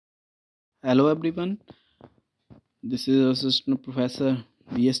Hello everyone, this is Assistant Professor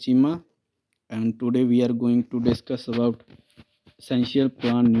B.S. Chima, and today we are going to discuss about essential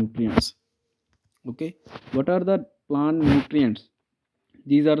plant nutrients. Okay, what are the plant nutrients?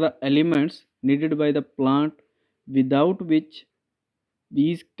 These are the elements needed by the plant without which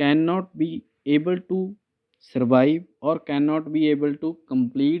these cannot be able to survive or cannot be able to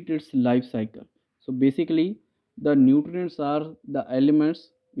complete its life cycle. So basically, the nutrients are the elements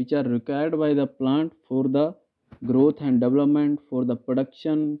which are required by the plant for the growth and development, for the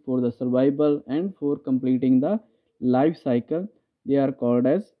production, for the survival, and for completing the life cycle. They are called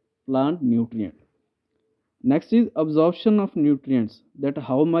as plant nutrient. Next is absorption of nutrients, that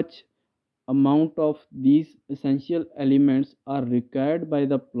how much amount of these essential elements are required by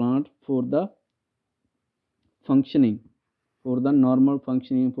the plant for the functioning, for the normal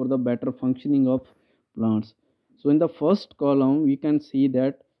functioning, for the better functioning of plants. So in the first column we can see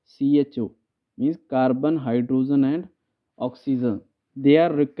that CHO means carbon, hydrogen and oxygen. They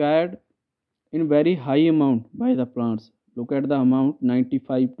are required in very high amount by the plants. Look at the amount,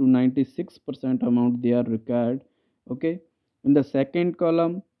 95 to 96% amount they are required. Okay, in the second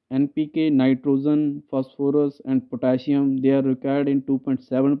column, NPK, nitrogen, phosphorus and potassium, they are required in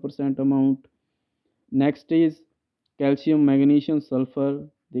 2.7% amount. Next is calcium, magnesium, sulfur,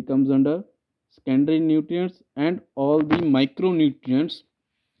 they comes under secondary nutrients. And all the micronutrients,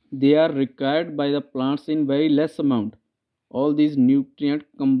 they are required by the plants in very less amount. All these nutrients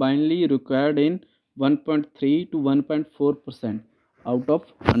combinedly required in 1.3 to 1.4% out of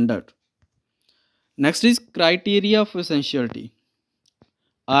 100. Next is criteria of essentiality.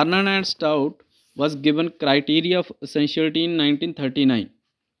 Arnold and Stout was given criteria of essentiality in 1939.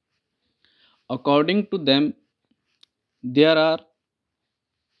 According to them, there are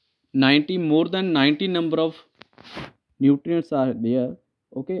 90, more than 90 number of nutrients are there.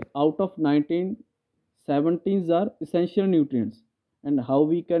 Okay, out of 19, 17 are essential nutrients. And how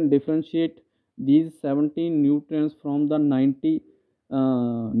we can differentiate these 17 nutrients from the 90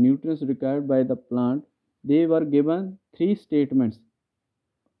 nutrients required by the plant? They were given three statements.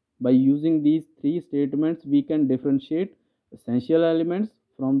 By using these three statements, we can differentiate essential elements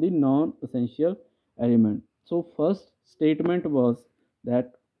from the non-essential element. So first statement was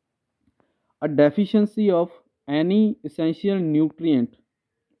that a deficiency of any essential nutrient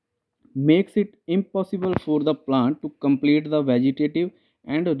makes it impossible for the plant to complete the vegetative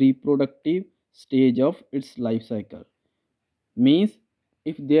and reproductive stage of its life cycle. Means,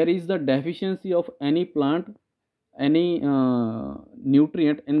 if there is the deficiency of any plant, any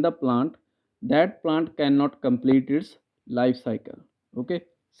nutrient in the plant, that plant cannot complete its life cycle. Okay,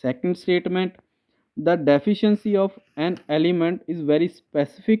 second statement, the deficiency of an element is very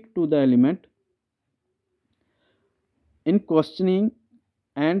specific to the element in questioning,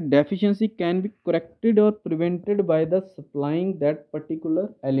 and deficiency can be corrected or prevented by the supplying that particular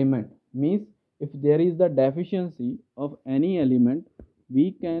element. Means, if there is the deficiency of any element,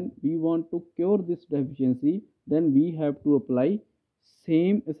 we want to cure this deficiency, then we have to apply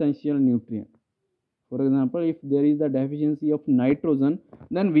same essential nutrient. For example, if there is the deficiency of nitrogen,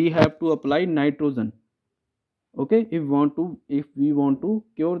 then we have to apply nitrogen. Okay, if we want to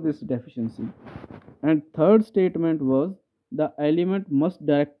cure this deficiency. And third statement was the element must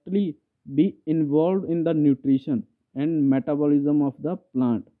directly be involved in the nutrition and metabolism of the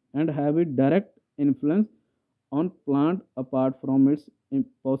plant and have a direct influence on plant apart from its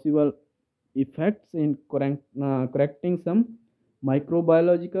possible effects in correcting some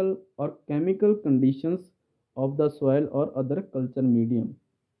microbiological or chemical conditions of the soil or other culture medium.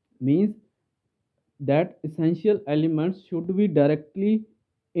 Means that essential elements should be directly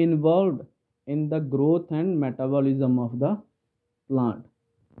involved in the growth and metabolism of the plant.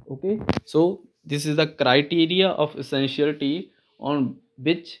 Okay, so this is the criteria of essentiality on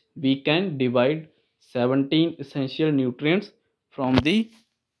which we can divide 17 essential nutrients from the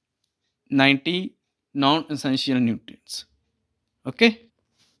 90 non-essential nutrients. Okay,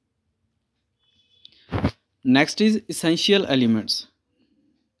 next is essential elements.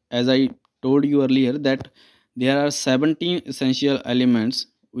 As I told you earlier that there are 17 essential elements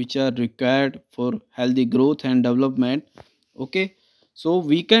which are required for healthy growth and development. Okay, so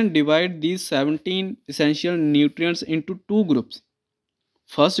we can divide these 17 essential nutrients into two groups.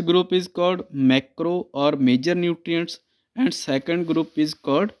 First group is called macro or major nutrients, and second group is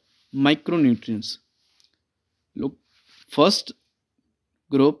called micronutrients. Look, first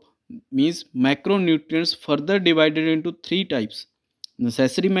group means macronutrients further divided into three types: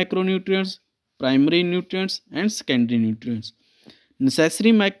 necessary macronutrients, primary nutrients and secondary nutrients.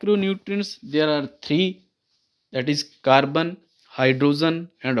 Necessary macronutrients, there are three, that is carbon,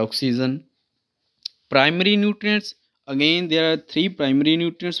 hydrogen and oxygen. Primary nutrients, again there are three primary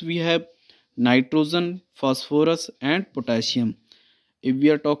nutrients we have: nitrogen, phosphorus and potassium. If we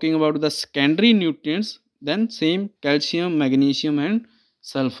are talking about the secondary nutrients, then same calcium, magnesium and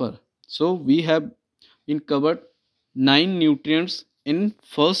sulfur. So we have been covered 9 nutrients in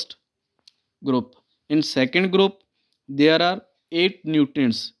first group. In second group there are 8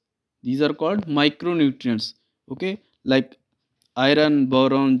 nutrients. These are called micronutrients. Okay, like iron,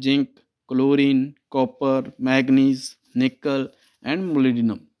 boron, zinc, chlorine, copper, manganese, nickel and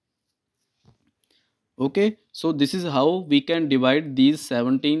molybdenum. Okay, so this is how we can divide these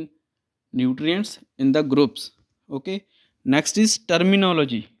 17 nutrients in the groups. Okay, next is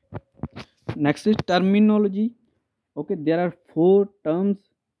terminology. Okay, there are four terms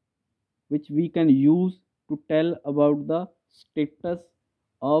which we can use to tell about the status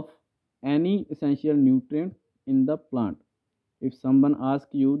of any essential nutrient in the plant. If someone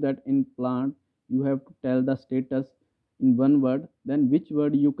asks you that in plant you have to tell the status in one word, then which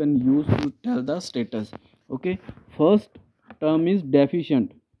word you can use to tell the status? Okay, first term is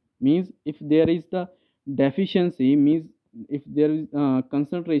deficient. Means if there is the deficiency, means if there is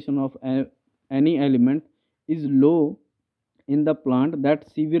concentration of any element is low in the plant,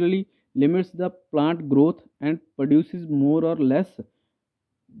 that severely limits the plant growth and produces more or less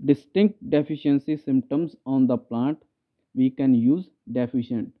distinct deficiency symptoms on the plant, we can use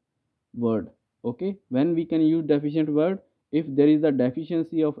deficient word. Okay, when we can use deficient word, if there is a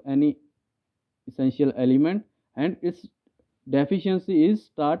deficiency of any essential element and its deficiency is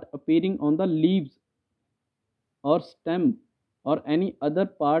start appearing on the leaves or stem or any other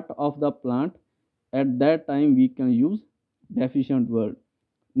part of the plant, at that time we can use deficient word.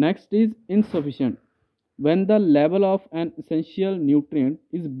 Next is insufficient. When the level of an essential nutrient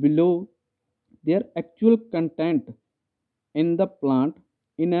is below their actual content in the plant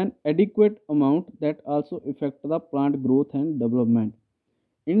in an adequate amount that also affect the plant growth and development.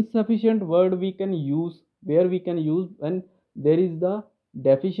 Insufficient word we can use where we can use when there is the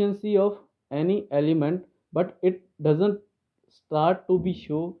deficiency of any element but it doesn't start to be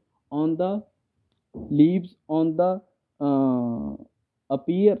show on the leaves, on the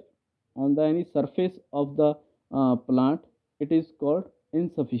appear on the any surface of the plant, it is called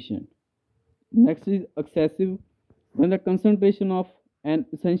insufficient. Next is excessive. When the concentration of an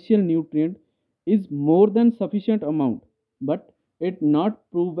essential nutrient is more than sufficient amount but it not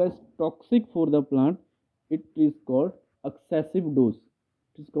prove as toxic for the plant, it is called excessive dose.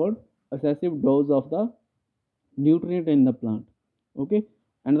 It is called excessive dose of the nutrient in the plant. Okay,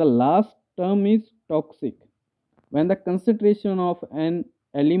 and the last term is toxic. When the concentration of an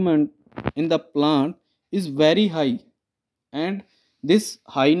element in the plant is very high and this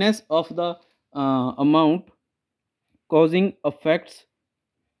highness of the amount causing affects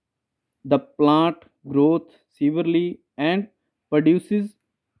the plant growth severely and produces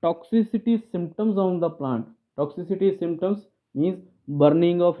toxicity symptoms on the plant. Toxicity symptoms means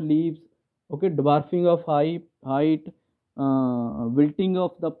burning of leaves, okay, dwarfing of height, wilting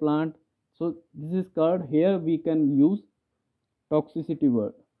of the plant. So this is called, here we can use toxicity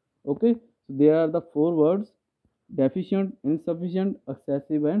word. Okay, so there are the four words: deficient, insufficient,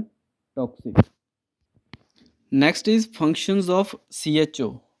 excessive and toxic. Next is functions of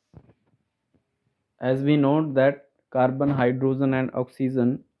CHO. As we know that carbon, hydrogen and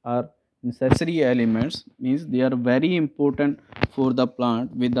oxygen are necessary elements, means they are very important for the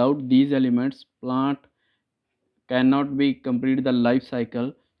plant. Without these elements plant cannot be complete the life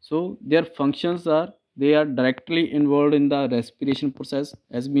cycle. So their functions are, they are directly involved in the respiration process.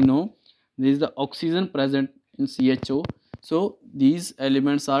 As we know, there is the oxygen present in CHO, so these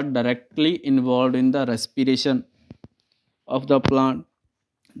elements are directly involved in the respiration of the plant.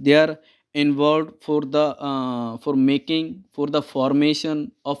 They are involved for the for the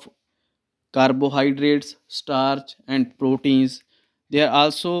formation of carbohydrates, starch and proteins. They are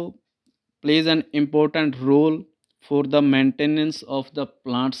also plays an important role for the maintenance of the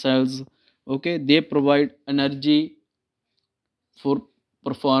plant cells. Okay, they provide energy for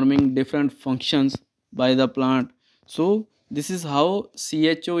performing different functions by the plant. So this is how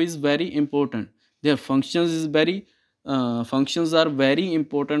CHO is very important. Their functions are very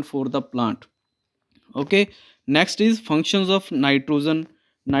important for the plant. Okay, next is functions of nitrogen.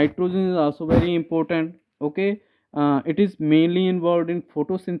 Nitrogen is also very important. Okay, it is mainly involved in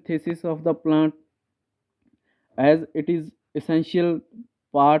photosynthesis of the plant, as it is essential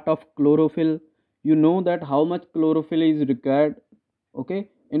part of chlorophyll. You know that how much chlorophyll is required. Okay,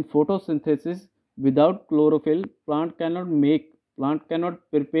 in photosynthesis, without chlorophyll plant cannot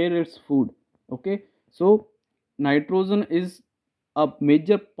prepare its food. Okay, so nitrogen is a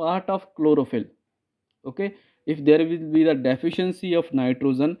major part of chlorophyll. Okay, if there will be the deficiency of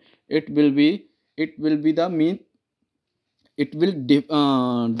nitrogen, it will be the mean, it will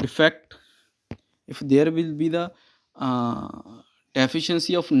defect. If there will be the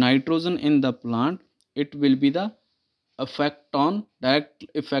deficiency of nitrogen in the plant, it will be the direct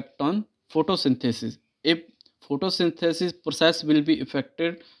effect on photosynthesis. If photosynthesis process will be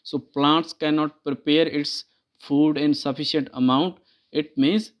affected, so plants cannot prepare its food in sufficient amount. It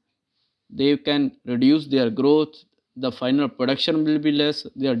means they can reduce their growth, the final production will be less,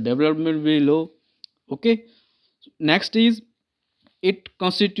 their development will be low. Okay, next is, it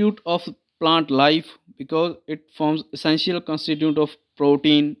constitute of plant life because it forms essential constituent of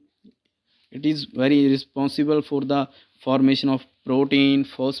protein. It is very responsible for the formation of protein,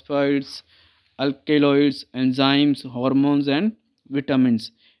 phosphides, alkaloids, enzymes, hormones, and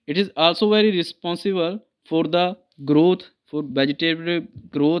vitamins. It is also very responsible for the growth, for vegetable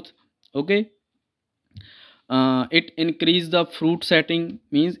growth. Okay, it increase the fruit setting,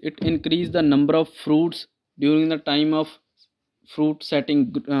 means it increase the number of fruits during the time of fruit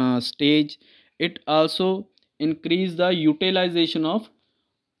setting stage. It also increase the utilization of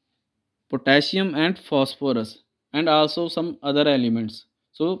potassium and phosphorus, and also some other elements.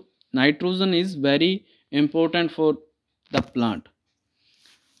 So nitrogen is very important for the plant.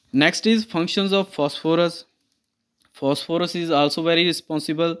 Next is functions of phosphorus. Phosphorus is also very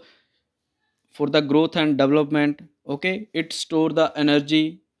responsible for the growth and development. Okay, it store the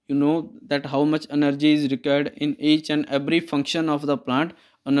energy. You know that how much energy is required in each and every function of the plant.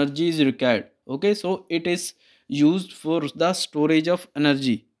 Energy is required. Okay, so it is used for the storage of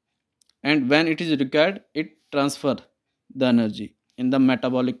energy, and when it is required, it transfer the energy in the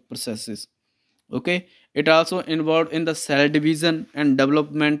metabolic processes. Okay, it also involved in the cell division and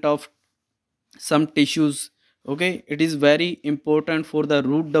development of some tissues. Okay, it is very important for the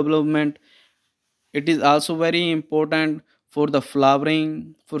root development. It is also very important for the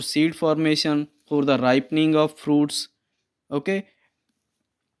flowering, for seed formation, for the ripening of fruits. Okay,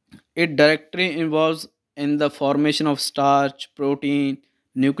 it directly involves in the formation of starch, protein,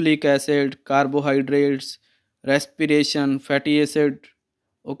 nucleic acid, carbohydrates, respiration, fatty acid.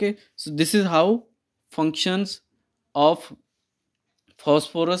 Okay, so this is how functions of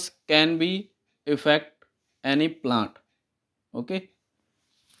phosphorus can be affect any plant. Okay,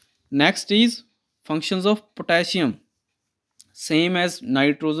 next is functions of potassium. Same as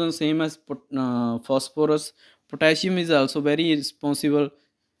nitrogen, same as phosphorus, potassium is also very responsible.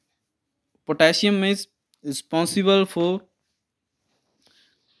 Potassium is responsible for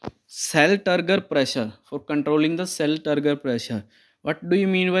cell turgor pressure, for controlling the cell turgor pressure. What do you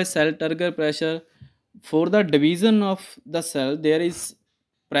mean by cell turgor pressure? For the division of the cell, there is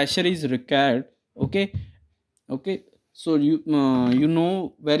pressure is required. Okay, okay, so you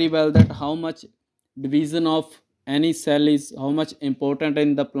know very well that how much division of any cell is how much important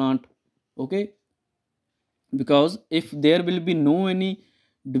in the plant. Okay, because if there will be no any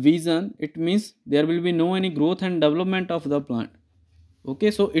division, it means there will be no any growth and development of the plant. Okay,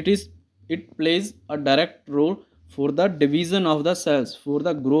 so it plays a direct role for the division of the cells, for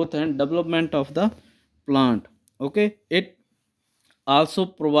the growth and development of the plant. Okay, it also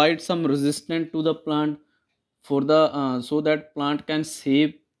provides some resistance to the plant for the so that plant can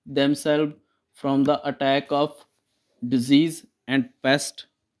save themselves from the attack of disease and pest.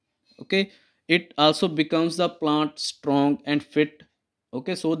 Okay, it also becomes the plant strong and fit.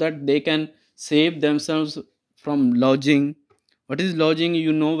 Okay, so that they can save themselves from lodging. What is lodging?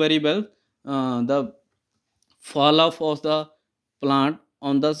 You know very well. The fall off of the plant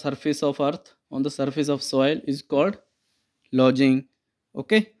on the surface of earth, on the surface of soil, is called lodging.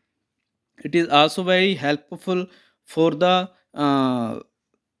 Okay, it is also very helpful for the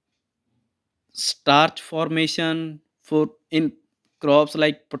starch formation for in crops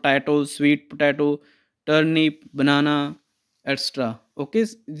like potato, sweet potato, turnip, banana, etc. Okay,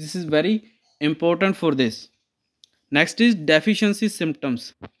 this is very important for this. Next is deficiency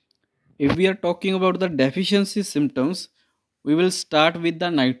symptoms. If we are talking about the deficiency symptoms, we will start with the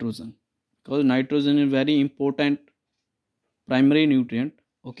nitrogen, because nitrogen is very important primary nutrient.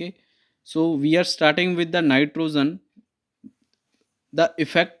 Okay, so we are starting with the nitrogen. The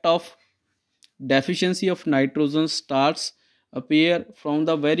effect of deficiency of nitrogen starts appear from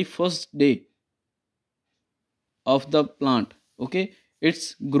the very first day of the plant. Okay,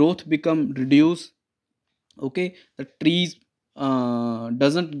 its growth become reduced. Okay, the trees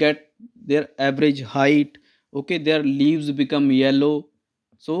doesn't get their average height. Okay, their leaves become yellow.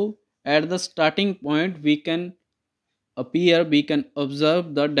 So at the starting point, we can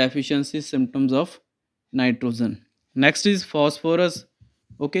observe the deficiency symptoms of nitrogen. Next is phosphorus.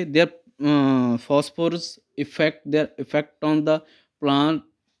 Okay, their phosphorus effect, their effect on the plant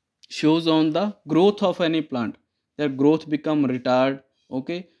shows on the growth of any plant. Their growth become retard.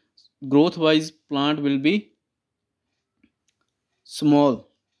 Okay, growth wise plant will be small.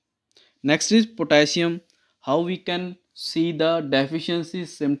 Next is potassium. How we can see the deficiency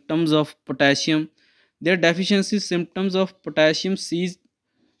symptoms of potassium? Their deficiency symptoms of potassium sees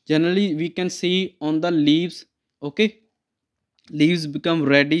generally we can see on the leaves. Okay, leaves become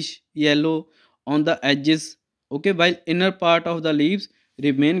reddish yellow on the edges. Okay, while inner part of the leaves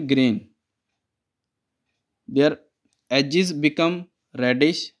remain green. Their edges become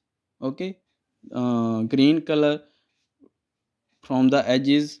reddish. Okay, green color from the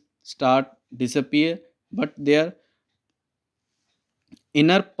edges start disappear, but their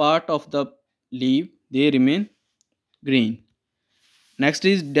inner part of the leaf they remain green. Next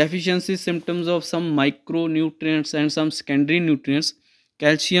is deficiency symptoms of some micronutrients and some secondary nutrients.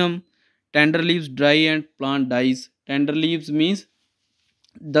 Calcium, tender leaves dry and plant dies. Tender leaves means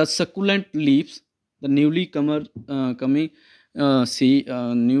the succulent leaves, the newly coming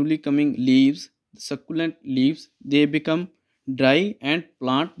newly coming leaves, succulent leaves, they become dry and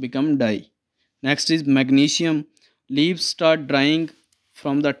plant become die. Next is magnesium. Leaves start drying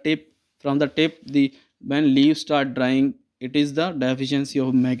from the tip. From the tip, the when leaves start drying, it is the deficiency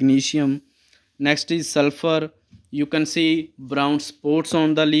of magnesium. Next is sulfur. You can see brown spots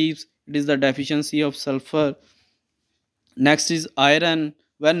on the leaves. It is the deficiency of sulfur. Next is iron.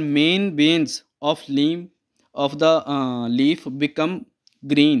 When main veins of leaf become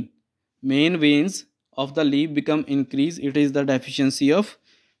green, main veins of the leaf become increased. It is the deficiency of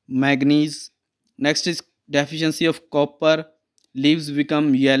manganese. Next is deficiency of copper. Leaves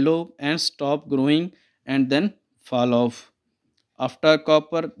become yellow and stop growing and then fall off. After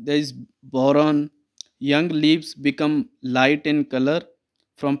copper, there is boron. Young leaves become light in color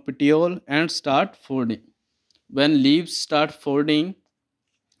from petiole and start folding. When leaves start folding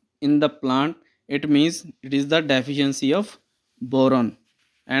in the plant, it means it is the deficiency of boron.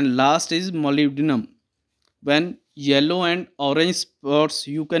 And last is molybdenum. When yellow and orange spots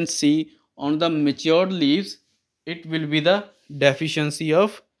you can see on the matured leaves, it will be the deficiency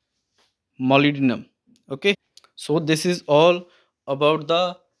of molybdenum. Okay, so this is all about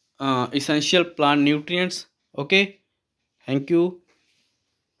the essential plant nutrients. Okay, thank you.